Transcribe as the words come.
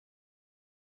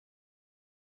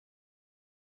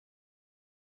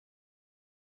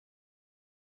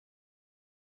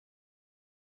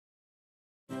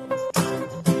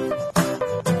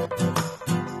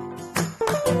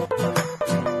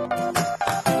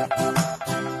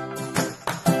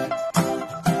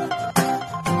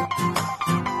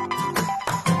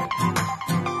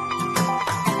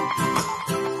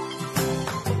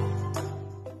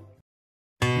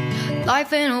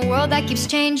Life in a world that keeps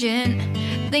changing.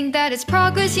 Think that it's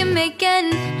progress you're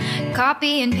making.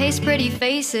 Copy and paste pretty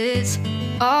faces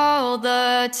all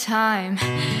the time.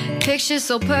 Pictures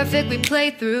so perfect we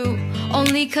play through,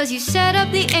 only cause you set up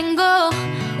the angle.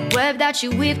 Web that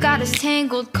you weave got us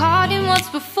tangled, caught in what's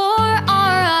before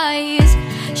our eyes.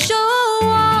 Show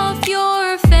off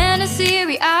your fantasy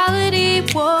reality,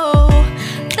 whoa,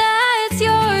 that's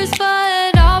yours,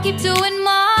 but I'll keep doing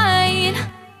mine.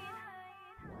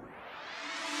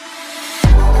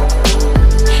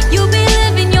 You'll be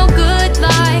living your good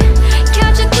life,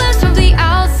 catch a glimpse from the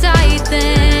outside,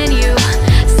 then you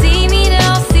see me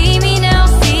now, see me now,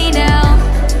 see now.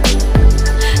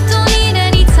 Don't need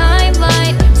any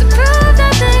timeline to prove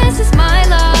that this is my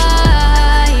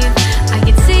life. I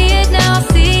can see it now,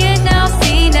 see it now,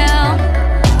 see now.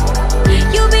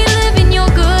 You'll be living your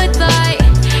good life,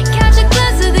 catch a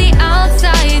glimpse of the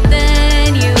outside,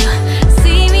 then you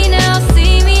see me now,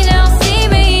 see me now, see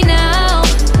me now.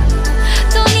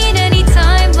 Don't need any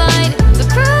timeline to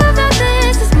prove that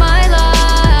this is my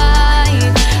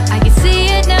life. I can see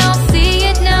it now, see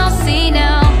it now, see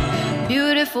now.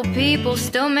 Beautiful people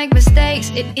still make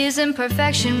mistakes. It isn't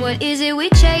perfection, what is it we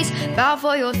chase? Bow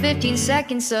for your 15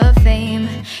 seconds of fame.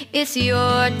 It's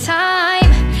your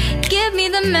time. Give me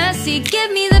the messy,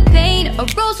 give me the pain. A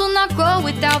rose will not grow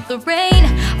without the rain.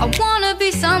 I wanna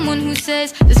be someone who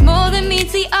says there's more than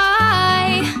meets the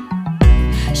eye.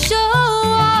 Show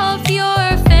off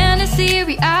your fantasy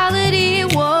reality,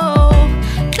 whoa,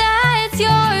 that's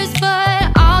yours,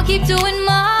 but I'll keep doing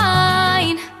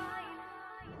mine.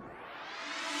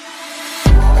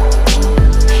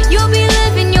 You'll be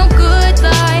living your good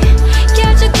life,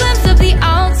 catch a glimpse of the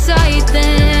outside,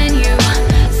 then you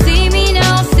see me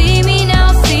now, see me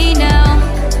now, see now.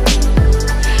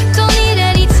 Don't need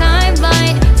any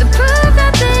timeline to prove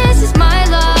that this is my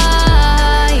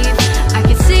life. I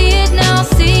can see it now,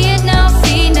 see it now,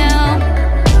 see now.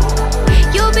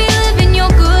 You'll be living your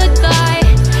good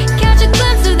life, catch a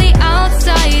glimpse of the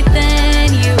outside,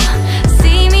 then you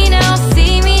see me now,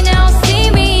 see me now,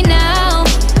 see me now.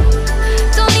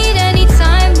 Don't need any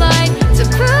timeline to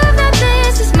prove that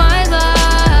this is my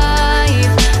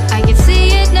life. I can see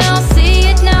it now, see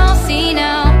it now, see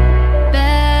now.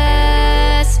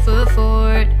 Best foot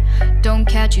forward, don't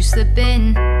catch you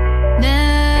slipping.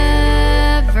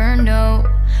 Never know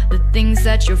the things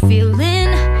that you're feeling.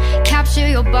 Capture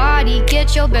your body,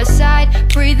 get your best side.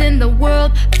 Breathe in the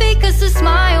world, fake us a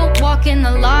smile. Walk in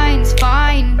the lines,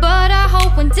 fine, but I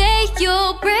hope one day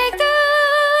you'll break through.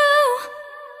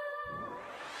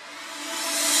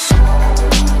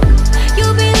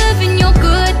 You'll be living your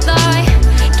good life,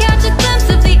 catch a glimpse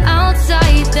of the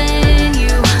outside, then you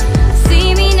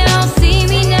see me now, see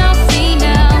me now, see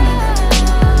now.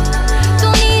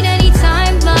 Don't need any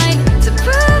timeline to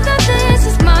prove that this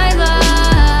is my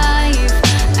life.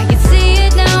 I can see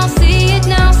it now, see it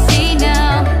now, see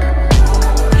now.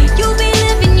 You'll be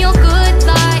living your good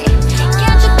life,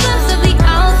 catch a glimpse of the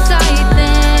outside,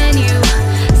 then you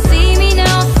see me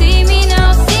now, see me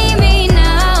now, see me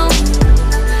now.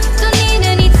 Don't need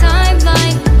any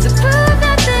timeline to prove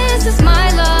that this is my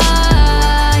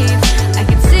life. I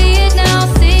can see it now,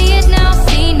 see it now,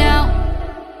 see now.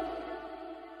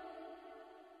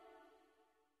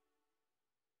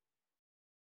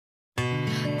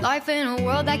 Life in a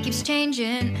world that keeps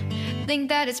changing. Think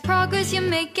that it's progress you're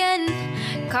making.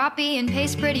 Copy and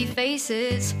paste pretty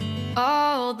faces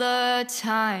all the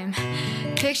time.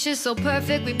 Pictures so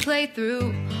perfect we play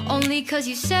through, only cause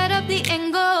you set up the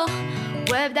angle.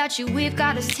 Web that you weave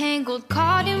got us tangled,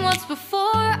 caught in what's before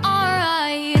our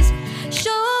eyes.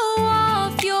 Show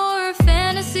off your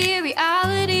fantasy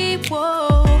reality,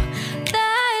 whoa,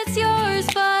 that's yours,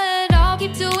 but I'll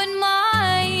keep doing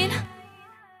mine.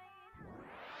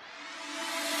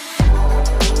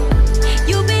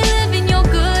 You'll be living your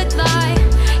good life,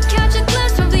 catch a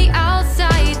glimpse from the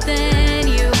outside, then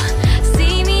you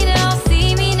see me now,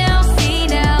 see me now, see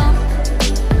now.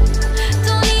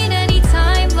 Don't need any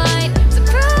timeline to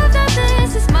prove that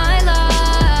this is my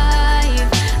life.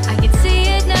 I can see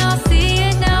it now, see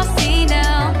it now, see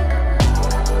now.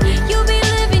 You'll be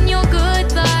living your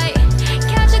good life,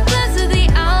 catch a glimpse of the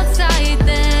outside,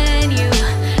 then you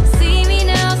see me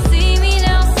now, see me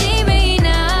now, see me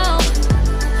now.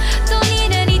 Don't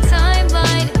need any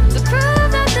timeline to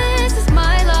prove that this is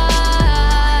my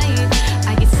life.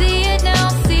 I can see it now,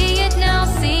 see it now,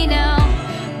 see now.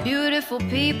 Beautiful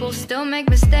people still make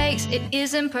mistakes. It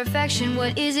isn't perfection,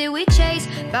 what is it we chase?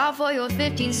 Bow for your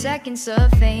 15 seconds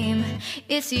of fame.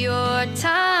 It's your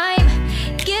time.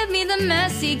 Give me the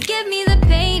messy, give me the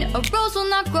pain. A rose will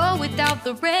not grow without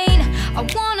the rain. I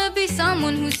wanna be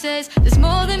someone who says there's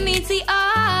more than meets the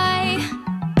eye.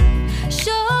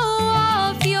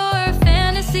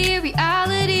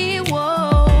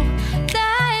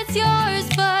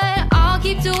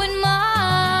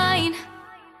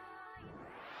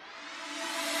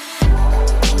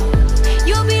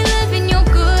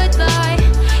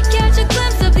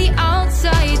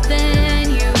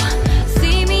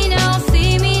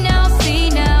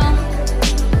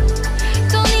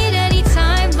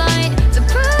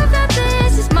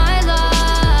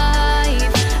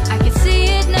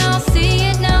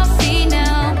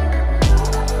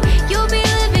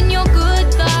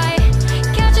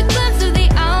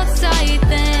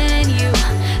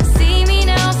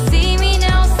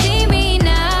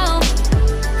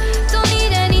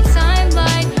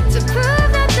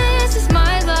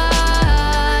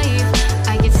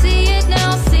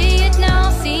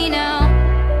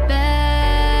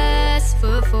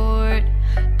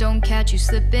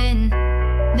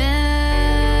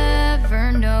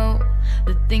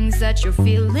 that you're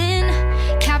feeling.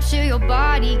 Capture your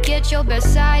body, get your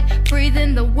best side. Breathe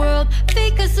in the world,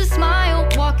 fake us a smile.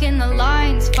 Walking the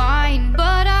lines, fine,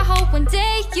 but I hope one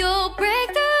day you'll break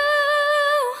through.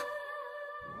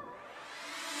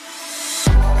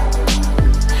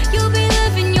 You'll be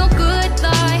living your good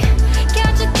life.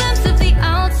 Catch a glimpse of the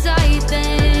outside,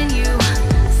 then you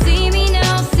see me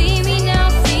now, see me now,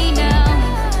 see now.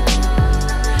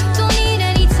 Don't need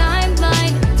any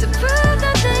timeline to prove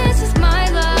that this is my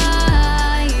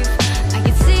life. I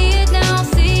can see it now,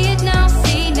 see it now,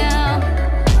 see now.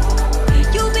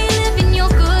 You'll be living your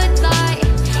good life.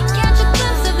 Catch a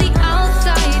glimpse of the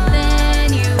outside,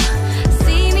 then you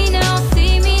see me now,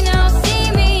 see me now,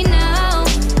 see me now.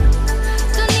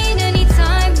 Don't need any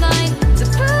timeline to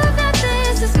prove that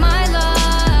this is my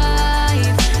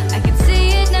life. I can see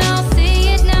it now, see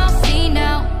it now, see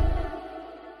now.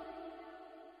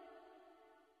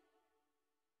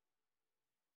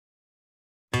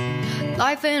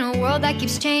 Life in a world that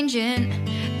keeps changing.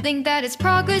 Think that it's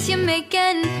progress you're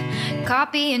making.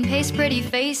 Copy and paste pretty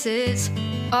faces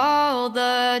all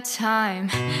the time.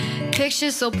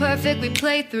 Pictures so perfect we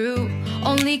play through,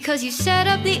 only cause you set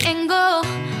up the angle.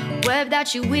 Web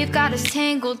that you weave got us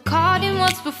tangled, caught in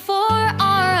what's before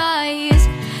our eyes.